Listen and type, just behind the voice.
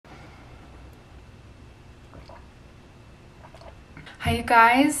Hi you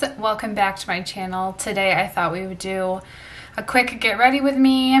guys, welcome back to my channel. Today I thought we would do a quick get ready with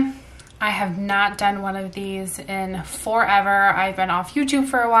me. I have not done one of these in forever. I've been off YouTube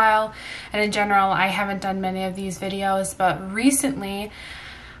for a while, and in general I haven't done many of these videos, but recently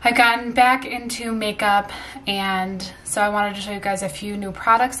I've gotten back into makeup, and so I wanted to show you guys a few new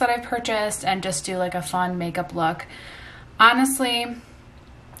products that I've purchased and just do like a fun makeup look. Honestly,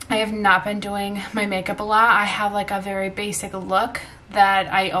 I have not been doing my makeup a lot. I have like a very basic look that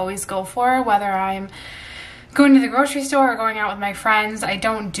I always go for, whether I'm going to the grocery store or going out with my friends. I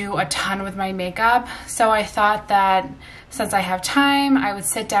don't do a ton with my makeup. So I thought that since I have time, I would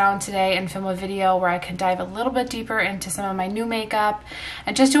sit down today and film a video where I can dive a little bit deeper into some of my new makeup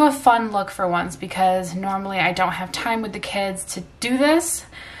and just do a fun look for once, because normally I don't have time with the kids to do this,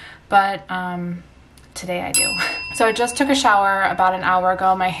 but today I do. So I just took a shower about an hour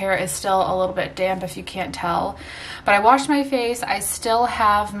ago. My hair is still a little bit damp if you can't tell, but I washed my face. I still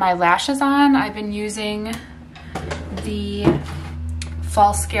have my lashes on. I've been using the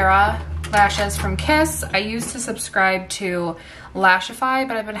Falscara lashes from Kiss. I used to subscribe to Lashify,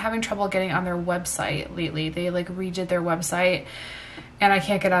 but I've been having trouble getting on their website lately. They like redid their website and I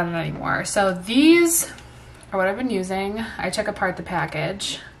can't get on it anymore. So these are what I've been using. I took apart the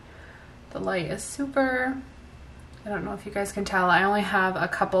package. The light is super, I don't know if you guys can tell. I only have a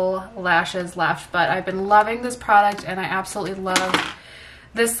couple lashes left, but I've been loving this product and I absolutely love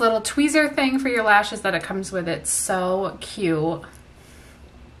this little tweezer thing for your lashes that it comes with. It's so cute.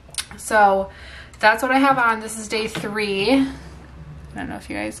 So that's what I have on. This is day 3. I don't know if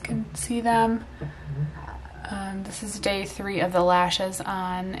you guys can see them. This is day 3 of the lashes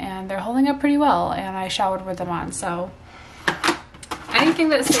on, and they're holding up pretty well, and I showered with them on. So anything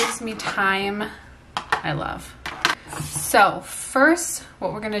that saves me time, I love. So first,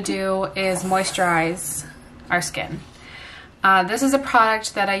 what we're gonna do is moisturize our skin. This is a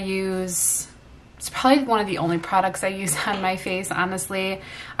product that I use. It's probably one of the only products I use on my face, honestly.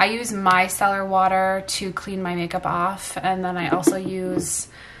 I use micellar water to clean my makeup off, and then I also use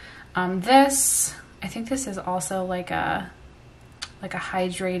this. I think this is also like a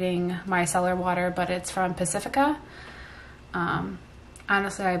hydrating micellar water, but it's from Pacifica.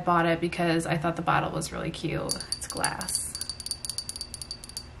 Honestly, I bought it because I thought the bottle was really cute. It's glass.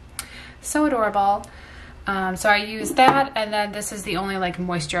 So adorable. So I use that, and then this is the only like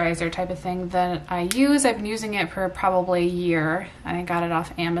moisturizer type of thing that I use. I've been using it for probably a year, and I got it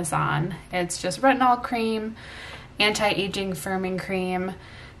off Amazon. It's just retinol cream, anti-aging firming cream.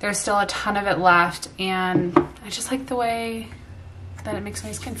 There's still a ton of it left, and I just like the way that it makes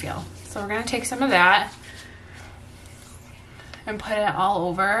my skin feel. So we're gonna take some of that and put it all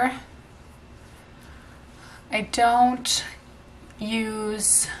over. I don't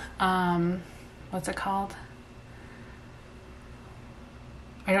use, what's it called?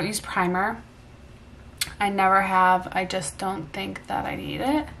 I don't use primer. I never have. I just don't think that I need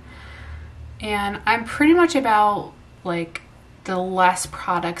it. And I'm pretty much about like the less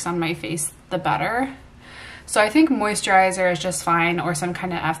products on my face, the better. So I think moisturizer is just fine, or some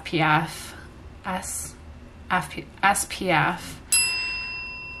kind of SPF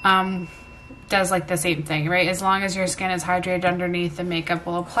does like the same thing, right? As long as your skin is hydrated underneath, the makeup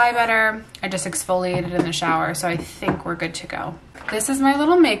will apply better. I just exfoliated in the shower, so I think we're good to go. This is my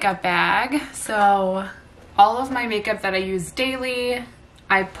little makeup bag. So all of my makeup that I use daily,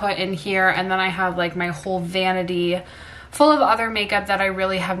 I put in here, and then I have like my whole vanity full of other makeup that I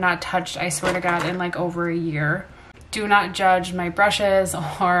really have not touched, I swear to God, in like over a year. Do not judge my brushes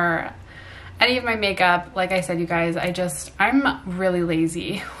or any of my makeup. Like I said, you guys, I'm really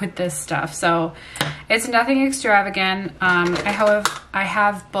lazy with this stuff. So it's nothing extravagant. I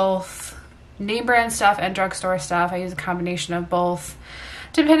have both name brand stuff and drugstore stuff. I use a combination of both,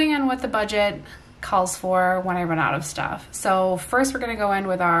 depending on what the budget calls for when I run out of stuff. So first we're gonna go in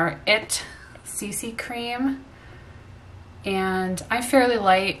with our It CC cream. And I'm fairly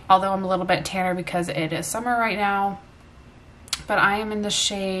light, although I'm a little bit tanner because it is summer right now. But I am in the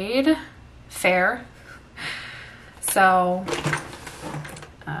shade Fair. So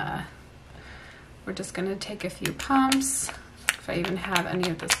we're just gonna take a few pumps, if I even have any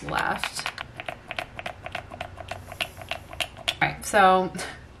of this left. All right, so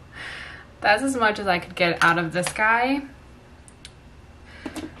that's as much as I could get out of this guy.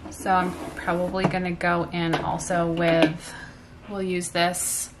 So I'm probably gonna go in also with, we'll use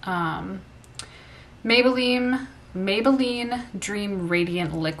this Maybelline Dream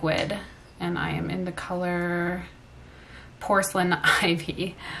Radiant Liquid, and I am in the color Porcelain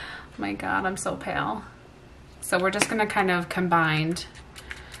Ivy. Oh my God, I'm so pale. So we're just gonna kind of combine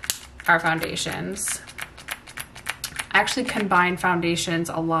our foundations. I actually combine foundations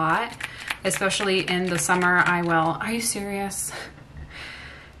a lot, especially in the summer. I will, are you serious?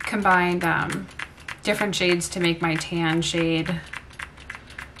 Combined different shades to make my tan shade.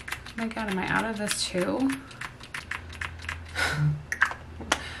 Oh my God, am I out of this too?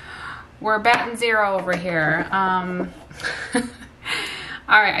 We're batting zero over here. All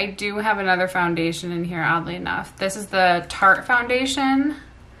right, I do have another foundation in here, oddly enough. This is the Tarte foundation.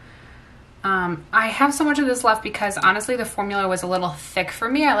 I have so much of this left because honestly the formula was a little thick for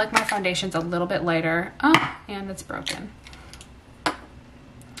me. I like my foundations a little bit lighter. Oh, and it's broken.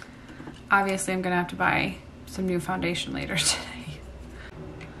 Obviously I'm gonna have to buy some new foundation later today.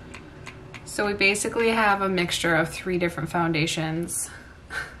 So we basically have a mixture of 3 different foundations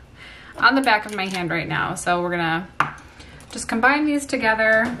on the back of my hand right now. So we're gonna just combine these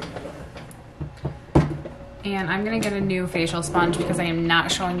together. And I'm gonna get a new facial sponge because I am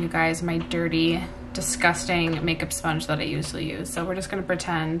not showing you guys my dirty, disgusting makeup sponge that I usually use. So we're just gonna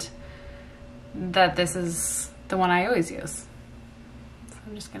pretend that this is the one I always use. So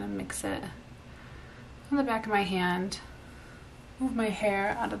I'm just gonna mix it on the back of my hand, move my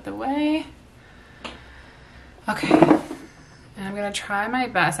hair out of the way. Okay, and I'm gonna try my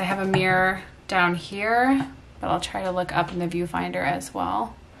best. I have a mirror down here, but I'll try to look up in the viewfinder as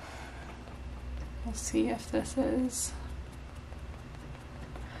well. We'll see if this is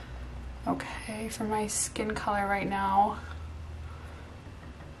okay for my skin color right now.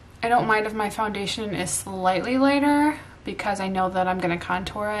 I don't mind if my foundation is slightly lighter because I know that I'm gonna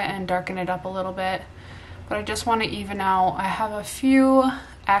contour it and darken it up a little bit, but I just want to even out. I have a few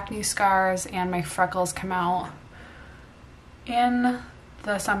acne scars and my freckles come out in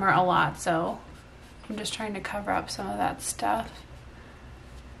the summer a lot, so I'm just trying to cover up some of that stuff.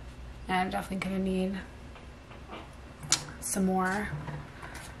 And I'm definitely gonna need some more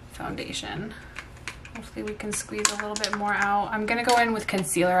foundation. Hopefully we can squeeze a little bit more out. I'm gonna go in with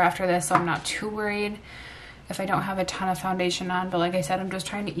concealer after this, so I'm not too worried if I don't have a ton of foundation on, but like I said, I'm just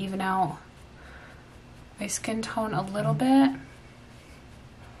trying to even out my skin tone a little bit.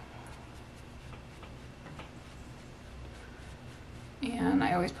 And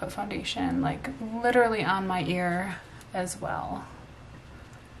I always put foundation like literally on my ear as well.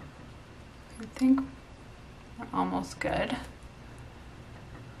 I think we're almost good.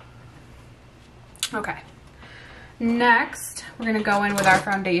 Okay, next we're gonna go in with our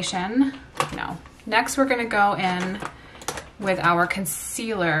foundation. Next we're gonna go in with our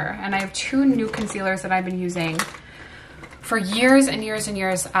concealer, and I have 2 new concealers that I've been using for years and years and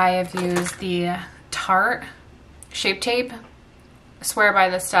years. I have used the Tarte Shape Tape. I swear by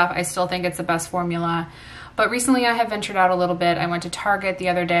this stuff. I still think it's the best formula. But recently I have ventured out a little bit. I went to Target the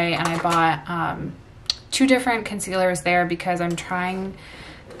other day and I bought 2 different concealers there because I'm trying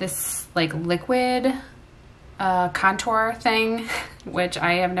this like liquid contour thing, which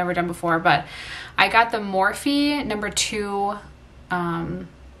I have never done before. But I got the Morphe #2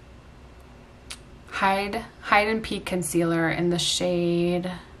 Hide and Peak concealer in the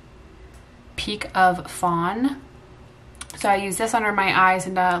shade Peak of Fawn. So I use this under my eyes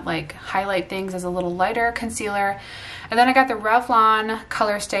and to like highlight things as a little lighter concealer. And then I got the Revlon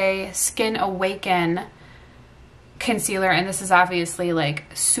Color Stay Skin Awaken concealer, and this is obviously like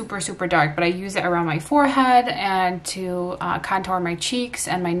super, super dark, but I use it around my forehead and to contour my cheeks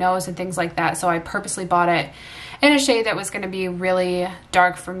and my nose and things like that. So I purposely bought it in a shade that was gonna be really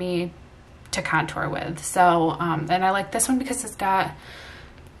dark for me to contour with. So, and I like this one because it's got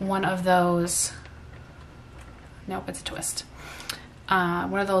one of those, nope, it's a twist.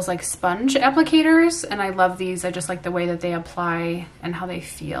 One of those like sponge applicators, and I love these. I just like the way that they apply and how they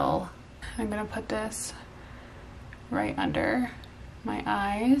feel. I'm gonna put this right under my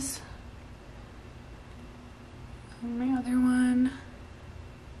eyes. And my other one.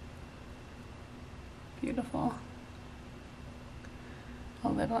 Beautiful. A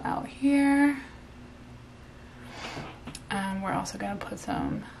little out here. And we're also gonna put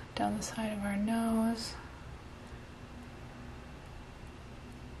some down the side of our nose.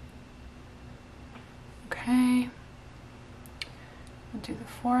 Okay. We'll do the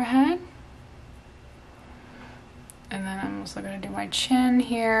forehead. And then I'm also gonna do my chin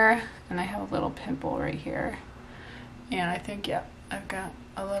here, and I have a little pimple right here. And I think, yeah, I've got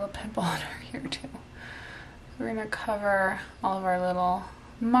a little pimple under here too. We're gonna cover all of our little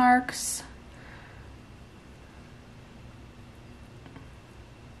marks.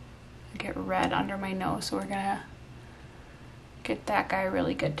 I get red under my nose, so we're gonna get that guy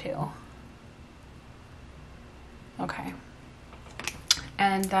really good too. Okay.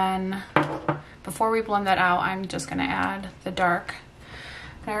 And then before we blend that out, I'm just gonna add the dark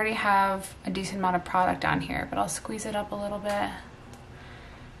I already have a decent amount of product on here, but I'll squeeze it up a little bit.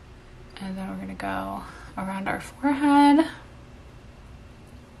 And then we're gonna go around our forehead.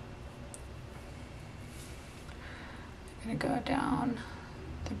 I'm gonna go down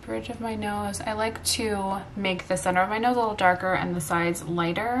the bridge of my nose. I like to make the center of my nose a little darker and the sides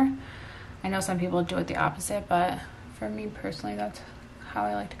lighter. I know some people do it the opposite, but for me personally, that's how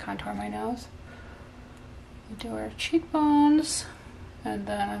I like to contour my nose. We do our cheekbones, and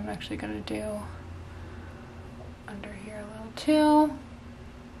then I'm actually gonna do under here a little too.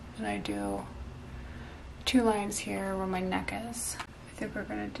 And I do 2 lines here where my neck is. I think we're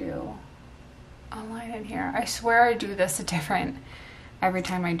gonna do a line in here. I swear I do this different every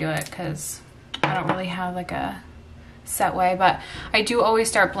time I do it because I don't really have like a set way, but I do always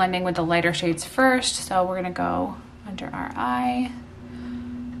start blending with the lighter shades first. So we're gonna go under our eye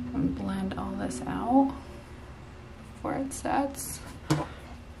and blend all this out before it sets.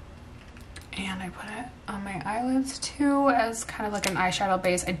 And I put it on my eyelids too as kind of like an eyeshadow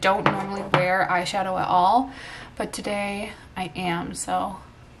base. I don't normally wear eyeshadow at all, but today I am, so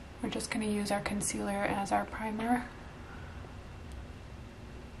we're just gonna use our concealer as our primer.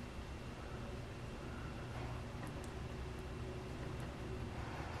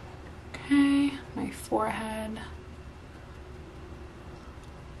 Okay, my forehead.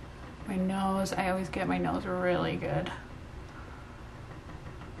 My nose, I always get my nose really good.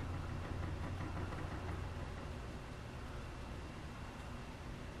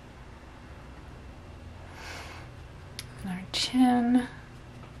 And our chin.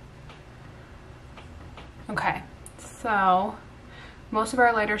 Okay, so most of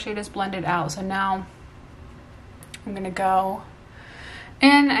our lighter shade is blended out. So now I'm gonna go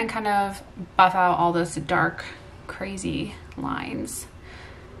in and kind of buff out all those dark, crazy lines.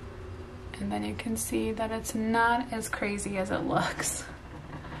 And then you can see that it's not as crazy as it looks.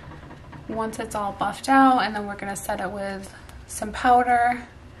 Once it's all buffed out, and then we're gonna set it with some powder.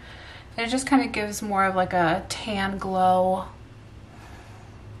 And it just kind of gives more of like a tan glow.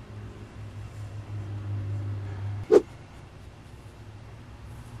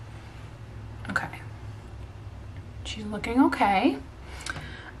 Okay, she's looking okay.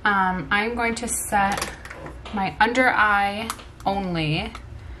 I'm going to set my under eye only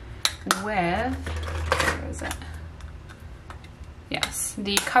with, where is it? Yes,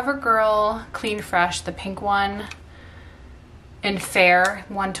 the CoverGirl Clean Fresh, the pink one in Fair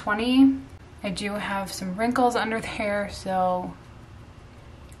 120. I do have some wrinkles under there, so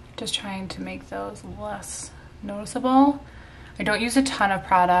just trying to make those less noticeable. I don't use a ton of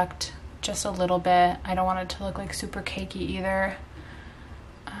product, just a little bit. I don't want it to look like super cakey either.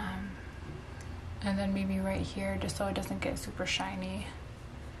 And then maybe right here, just so it doesn't get super shiny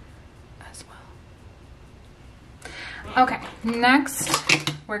as well. Okay,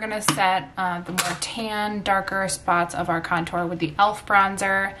 next we're gonna set the more tan, darker spots of our contour with the e.l.f.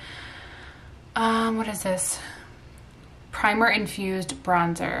 bronzer. What is this? Primer Infused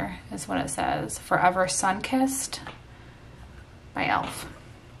Bronzer is what it says. Forever Sun-Kissed by e.l.f.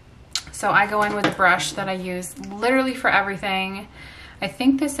 So I go in with a brush that I use literally for everything. I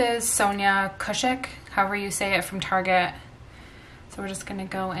think this is Sonia Kushik, however you say it, from Target. So we're just gonna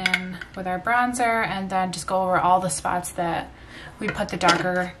go in with our bronzer and then just go over all the spots that we put the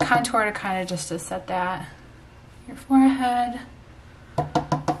darker contour to kind of just to set that. Your forehead.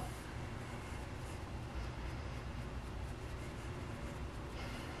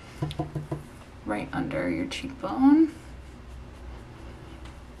 Right under your cheekbone.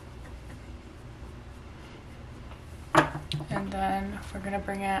 And then we're gonna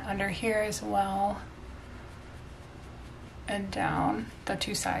bring it under here as well and down the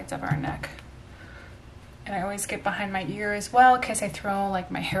 2 sides of our neck. And I always get behind my ear as well in case I throw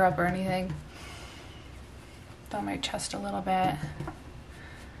like my hair up or anything. Down my chest a little bit.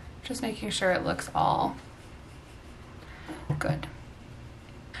 Just making sure it looks all good.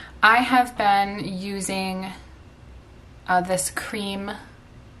 I have been using this cream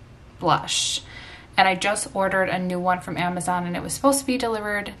blush. And I just ordered a new one from Amazon, and it was supposed to be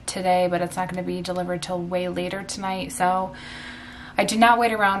delivered today, but it's not going to be delivered till way later tonight. So I did not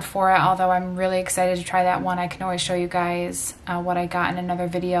wait around for it, although I'm really excited to try that one. I can always show you guys what I got in another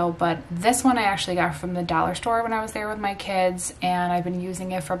video, but this one I actually got from the dollar store when I was there with my kids, and I've been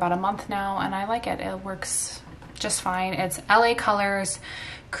using it for about a month now, and I like it. It works just fine. It's LA Colors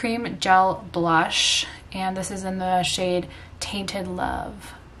Cream Gel Blush, and this is in the shade Tainted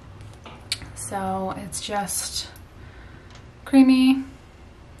Love. So it's just creamy,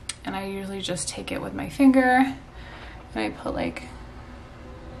 and I usually just take it with my finger and I put like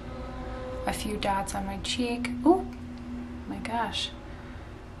a few dots on my cheek. Oh my gosh,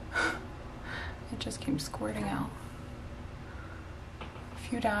 just keeps squirting out. A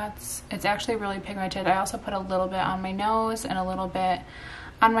few dots. It's actually really pigmented. I also put a little bit on my nose and a little bit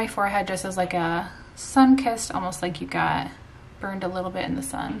on my forehead just as like a sun-kissed, almost like you got burned a little bit in the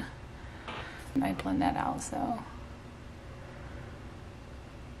sun. And I blend that out, so.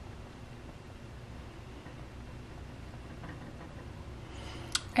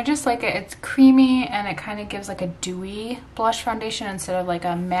 I just like it. It's creamy and it kind of gives like a dewy blush foundation instead of like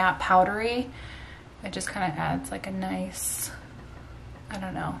a matte powdery. It just kind of adds like a nice, I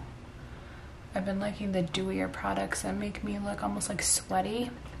don't know. I've been liking the dewier products that make me look almost like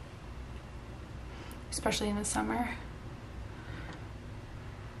sweaty, especially in the summer.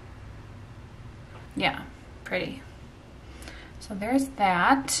 Yeah, pretty. So there's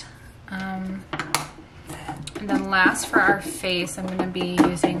that. And then last for our face, I'm gonna be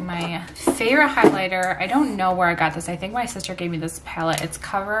using my favorite highlighter. I don't know where I got this. I think my sister gave me this palette. It's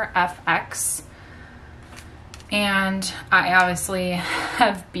Cover FX. And I obviously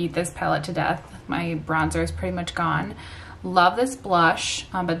have beat this palette to death. My bronzer is pretty much gone. Love this blush,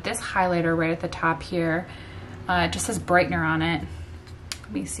 but this highlighter right at the top here, it just says brightener on it.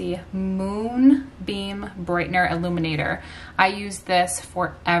 Let me see, Moonbeam Brightener Illuminator. I use this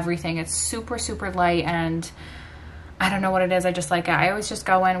for everything. It's super, super light and I don't know what it is. I just like it. I always just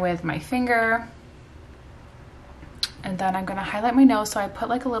go in with my finger and then I'm gonna highlight my nose. So I put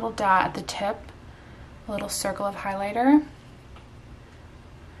like a little dot at the tip, a little circle of highlighter.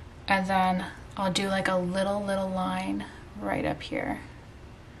 And then I'll do like a little line right up here.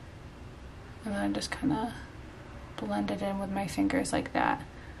 And then just kind of blend it in with my fingers like that,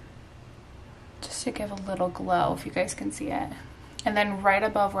 just to give a little glow, if you guys can see it. And then right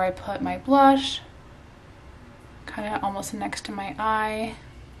above where I put my blush, kind of almost next to my eye,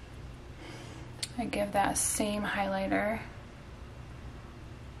 I give that same highlighter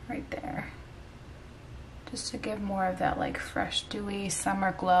right there, just to give more of that like fresh, dewy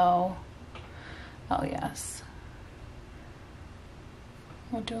summer glow. Oh yes.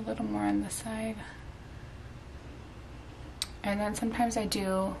 We'll do a little more on this side. And then sometimes I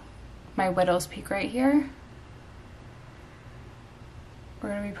do my widow's peak right here. We're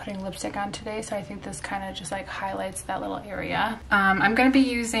gonna be putting lipstick on today, so I think this kind of just like highlights that little area. I'm gonna be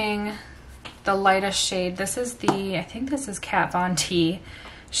using the lightest shade. This is the, I think this is Kat Von D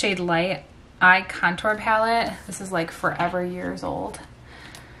Shade Light Eye Contour Palette. This is like forever years old.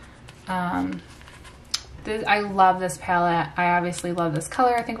 I love this palette. I obviously love this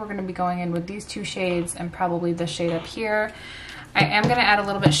color. I think we're gonna be going in with these two shades and probably this shade up here. I am gonna add a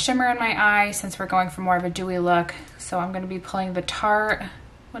little bit shimmer in my eye since we're going for more of a dewy look. So I'm gonna be pulling the Tarte,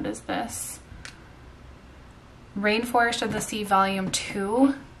 what is this? Rainforest of the Sea Volume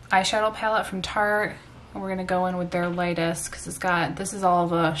 2 eyeshadow palette from Tarte. And we're gonna go in with their lightest because it's got, this is all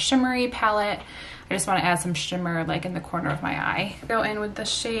of a shimmery palette. I just wanna add some shimmer like in the corner of my eye. Go in with the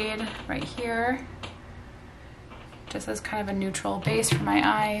shade right here, just as kind of a neutral base for my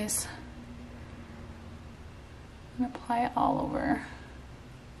eyes. And apply it all over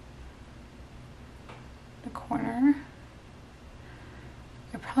the corner.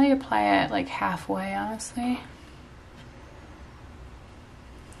 I probably apply it like halfway, honestly.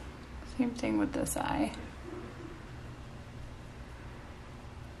 Same thing with this eye.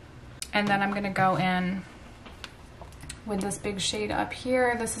 And then I'm gonna go in with this big shade up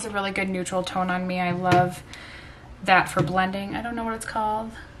here. This is a really good neutral tone on me. I love that for blending. I don't know what it's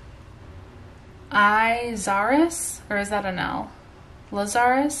called. Izaris, or is that an L?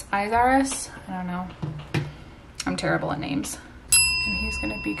 Lazaris? Izaris? I don't know. I'm terrible at names. And he's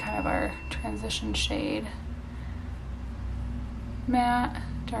gonna be kind of our transition shade. Matte,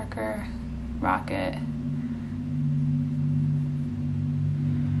 darker, rocket.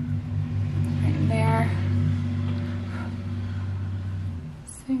 Right there.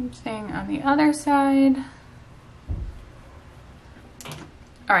 Same thing on the other side.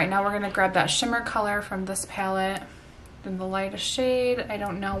 All right, now we're gonna grab that shimmer color from this palette, then the lightest shade. I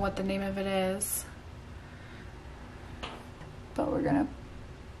don't know what the name of it is, but we're gonna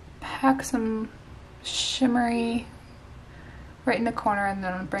pack some shimmery right in the corner and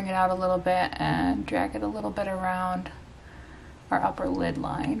then bring it out a little bit and drag it a little bit around our upper lid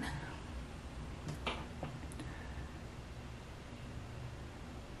line.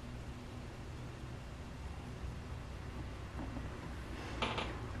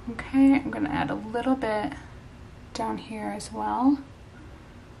 Okay, I'm gonna add a little bit down here as well.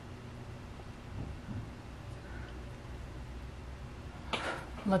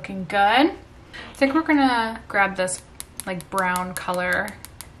 Looking good. I think we're gonna grab this like brown color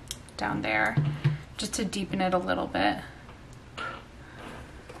down there just to deepen it a little bit.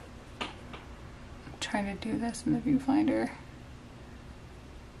 trying to do this in the viewfinder.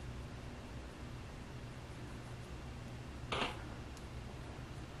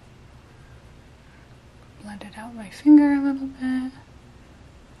 Blend it out with my finger a little bit.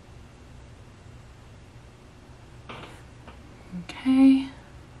 Okay,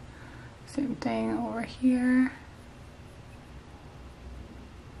 same thing over here.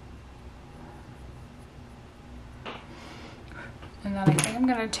 And then I think I'm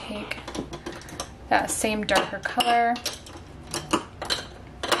gonna take that same darker color.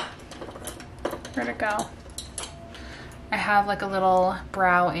 Where'd it go? I have like a little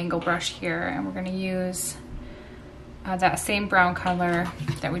brow angle brush here, and we're gonna use that same brown color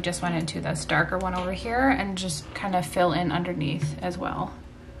that we just went into, this darker one over here, and just kind of fill in underneath as well.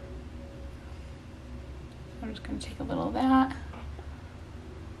 I'm just gonna take a little of that.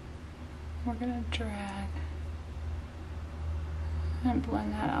 We're gonna drag and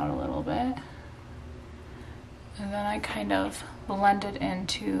blend that out a little bit. And then I kind of blend it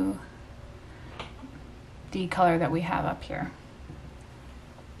into the color that we have up here.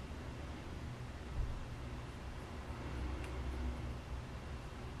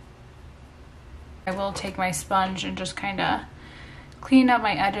 I will take my sponge and just kind of clean up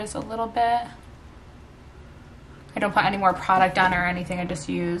my edges a little bit. I don't put any more product on or anything, I just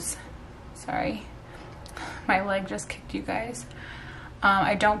use, sorry, my leg just kicked you guys.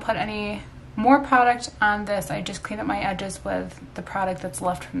 I don't put any more product on this, I just clean up my edges with the product that's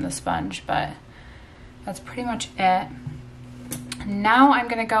left from the sponge, but that's pretty much it. Now I'm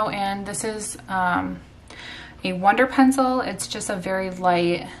gonna go in, this is a Wonder pencil. It's just a very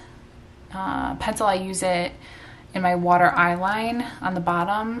light pencil. I use it in my water eye line on the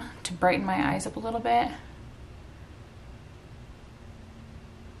bottom to brighten my eyes up a little bit.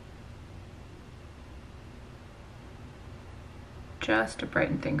 Just to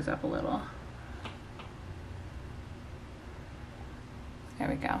brighten things up a little. There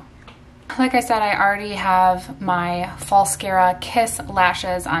we go. Like I said, I already have my Falscara Kiss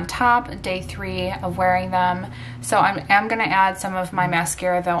lashes on top, day 3 of wearing them. So I am gonna add some of my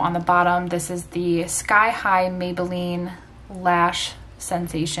mascara though on the bottom. This is the Sky High Maybelline Lash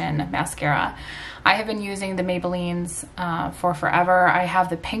Sensation mascara. I have been using the Maybellines for forever. I have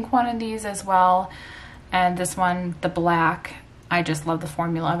the pink one in these as well, and this one, the black. I just love the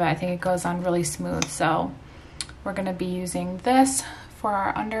formula of it. I think it goes on really smooth. So we're gonna be using this for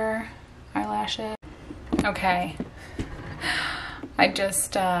our under eyelashes. Okay, I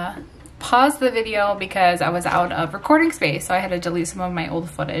just paused the video because I was out of recording space, so I had to delete some of my old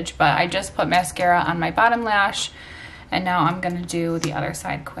footage, but I just put mascara on my bottom lash, and now I'm gonna do the other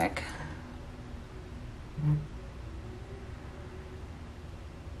side quick.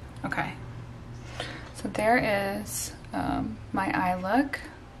 Okay, so there is my eye look.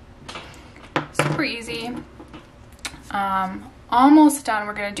 Super easy. Almost done.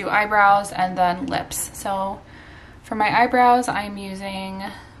 We're gonna do eyebrows and then lips. So for my eyebrows, I'm using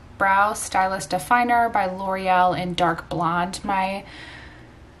Brow Stylist Definer by L'Oreal in Dark Blonde. My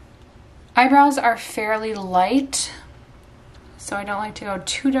eyebrows are fairly light, so I don't like to go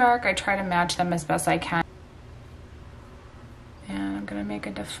too dark. I try to match them as best I can. And I'm gonna make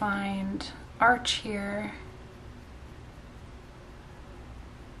a defined arch here.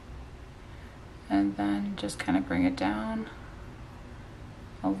 And then just kind of bring it down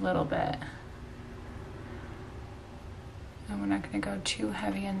a little bit. And we're not gonna go too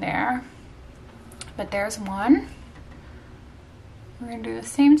heavy in there, but there's one. We're gonna do the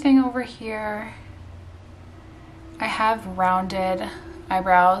same thing over here. I have rounded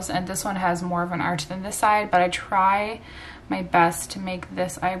eyebrows, and this one has more of an arch than this side, but I try my best to make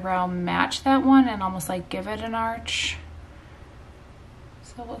this eyebrow match that one and almost like give it an arch.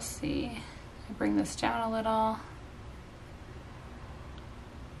 So we'll see. I bring this down a little.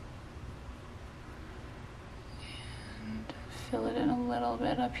 Fill it in a little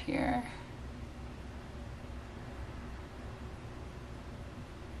bit up here.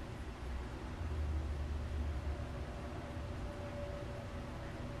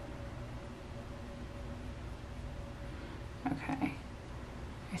 Okay,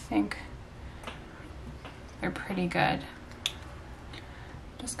 I think they're pretty good.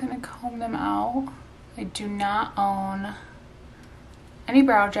 Just gonna comb them out. I do not own any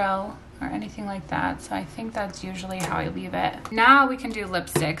brow gel or anything like that, so I think that's usually how I leave it. Now we can do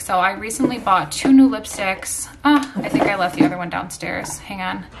lipstick. So I recently bought 2 new lipsticks. I think I left the other one downstairs. Hang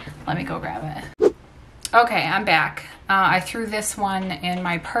on, let me go grab it. Okay, I'm back. I threw this one in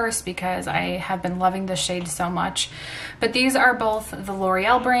my purse because I have been loving the shade so much. But these are both the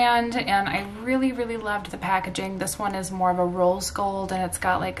L'Oreal brand, and I really, really loved the packaging. This one is more of a rose gold, and it's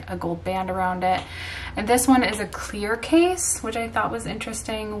got like a gold band around it. And this one is a clear case, which I thought was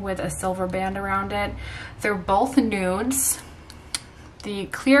interesting, with a silver band around it. They're both nudes. The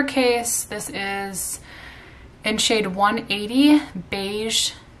clear case, this is in shade 180,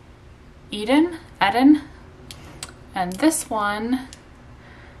 Beige Eden. And this one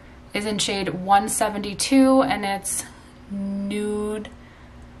is in shade 172, and it's nude,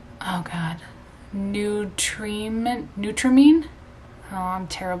 oh God, Nutramine. Oh, I'm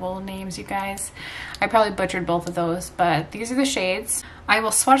terrible with names, you guys. I probably butchered both of those, but these are the shades. I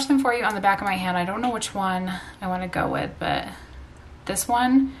will swatch them for you on the back of my hand. I don't know which one I want to go with, but this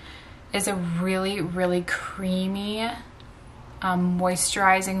one is a really, really creamy,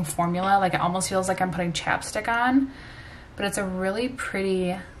 moisturizing formula. Like, it almost feels like I'm putting chapstick on, but it's a really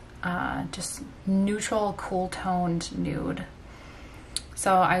pretty, just neutral, cool toned nude.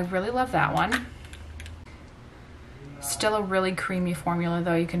 So I really love that one. Still a really creamy formula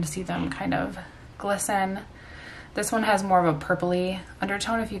though. You can see them kind of glisten. This one has more of a purpley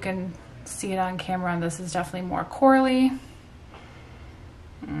undertone if you can see it on camera, and this is definitely more corally.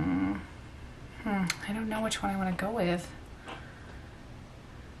 I don't know which one I want to go with.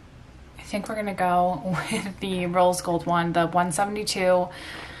 I think we're gonna go with the rose gold one, the 172.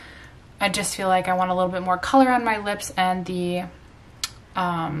 I just feel like I want a little bit more color on my lips, and the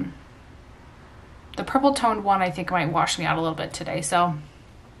purple toned one I think might wash me out a little bit today. So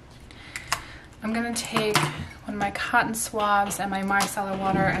I'm gonna take one of my cotton swabs and my micellar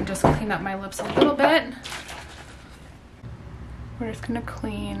water and just clean up my lips a little bit. We're just gonna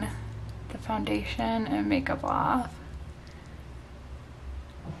clean the foundation and makeup off.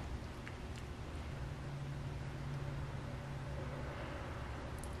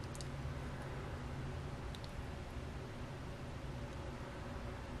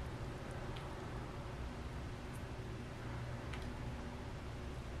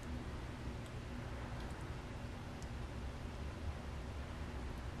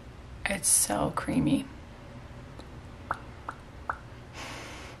 It's so creamy.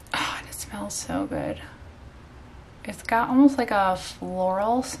 Oh, and it smells so good. It's got almost like a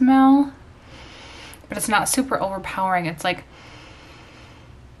floral smell, but it's not super overpowering. It's like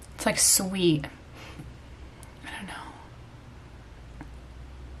sweet. I don't know.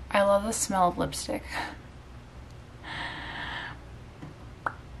 I love the smell of lipstick.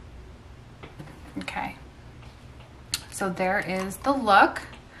 Okay. So there is the look.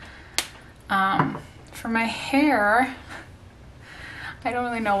 For my hair, I don't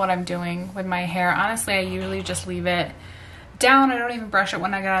really know what I'm doing with my hair. Honestly, I usually just leave it down. I don't even brush it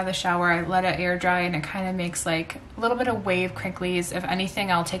when I get out of the shower. I let it air dry, and it kind of makes like a little bit of wave crinklies. If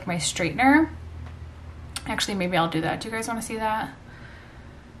anything, I'll take my straightener. Actually, maybe I'll do that. Do you guys want to see that?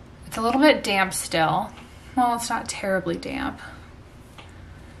 It's a little bit damp still. Well, it's not terribly damp.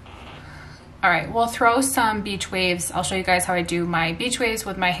 All right, we'll throw some beach waves. I'll show you guys how I do my beach waves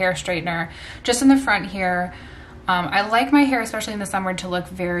with my hair straightener, just in the front here. I like my hair, especially in the summer, to look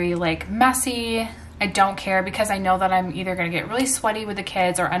very like messy. I don't care, because I know that I'm either gonna get really sweaty with the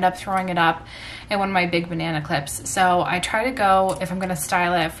kids or end up throwing it up in one of my big banana clips. So I try to go, if I'm gonna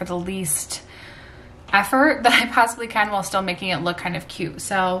style it, for the least effort that I possibly can while still making it look kind of cute.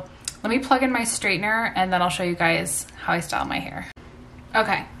 So let me plug in my straightener, and then I'll show you guys how I style my hair.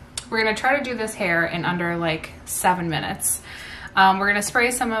 Okay. We're gonna try to do this hair in under like 7 minutes. We're gonna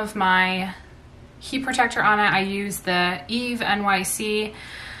spray some of my heat protector on it. I use the Iv'e NYC.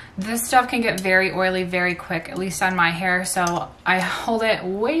 This stuff can get very oily very quick, at least on my hair. So I hold it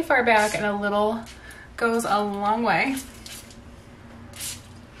way far back, and a little goes a long way.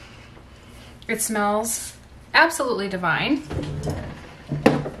 It smells absolutely divine.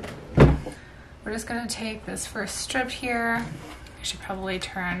 We're just gonna take this first strip here. I should probably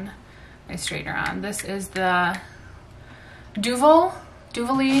turn my straightener on. This is the Duval.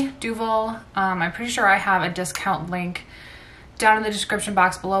 I'm pretty sure I have a discount link down in the description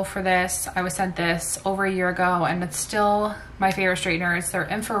box below for this. I was sent this over a year ago, and it's still my favorite straightener. It's their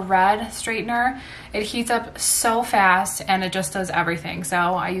infrared straightener. It heats up so fast, and it just does everything. So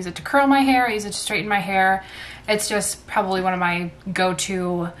I use it to curl my hair, I use it to straighten my hair. It's just probably one of my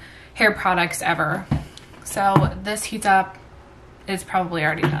go-to hair products ever. So this heats up. It's probably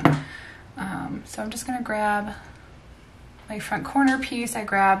already done. So I'm just gonna grab my front corner piece.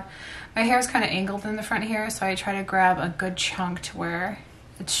 My hair is kind of angled in the front here, so I try to grab a good chunk to where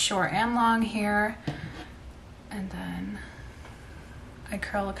it's short and long here. And then I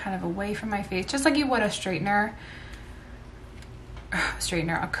curl it kind of away from my face, just like you would a straightener.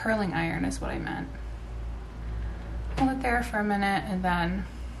 A curling iron is what I meant. Hold it there for a minute, and then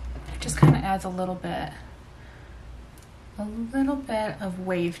it just kind of adds a little bit of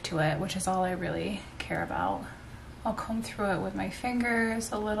wave to it, which is all I really care about. I'll comb through it with my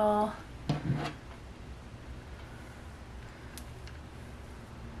fingers a little.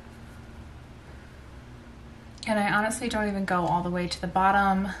 And I honestly don't even go all the way to the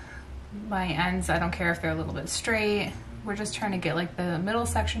bottom. My ends, I don't care if they're a little bit straight. We're just trying to get like the middle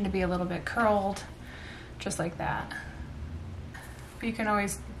section to be a little bit curled, just like that. But you can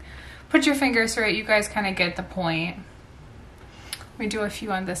always put your fingers through it. You guys kind of get the point. Let me do a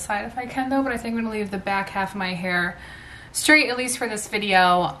few on this side if I can though, but I think I'm gonna leave the back half of my hair straight, at least for this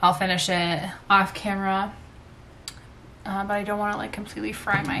video. I'll finish it off camera, but I don't wanna like completely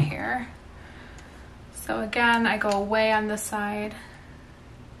fry my hair. So again, I go away on this side,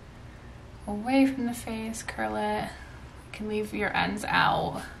 away from the face, curl it. You can leave your ends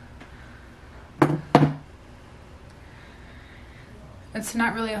out. It's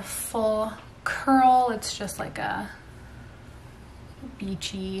not really a full curl, it's just like a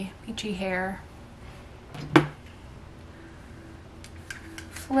beachy hair.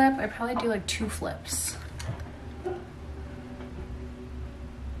 Flip, I probably do like 2 flips. I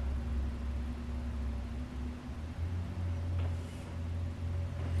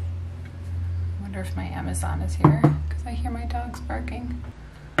wonder if my Amazon is here because I hear my dogs barking.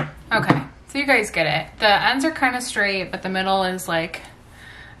 Okay, so you guys get it. The ends are kind of straight, but the middle is like,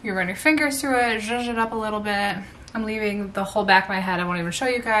 you run your fingers through it, zhuzh it up a little bit. I'm leaving the whole back of my head. I won't even show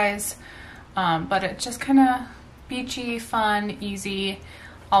you guys, but it's just kind of beachy, fun, easy,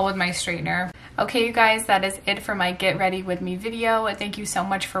 all with my straightener. Okay, you guys, that is it for my Get Ready With Me video. Thank you so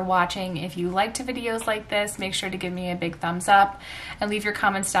much for watching. If you liked videos like this, make sure to give me a big thumbs up and leave your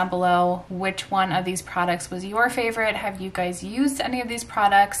comments down below. Which one of these products was your favorite? Have you guys used any of these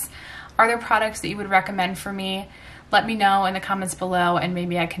products? Are there products that you would recommend for me? Let me know in the comments below, and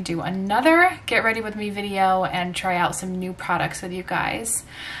maybe I can do another Get Ready With Me video and try out some new products with you guys.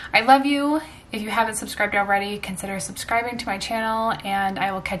 I love you. If you haven't subscribed already, consider subscribing to my channel, and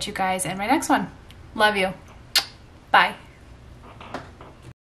I will catch you guys in my next one. Love you. Bye.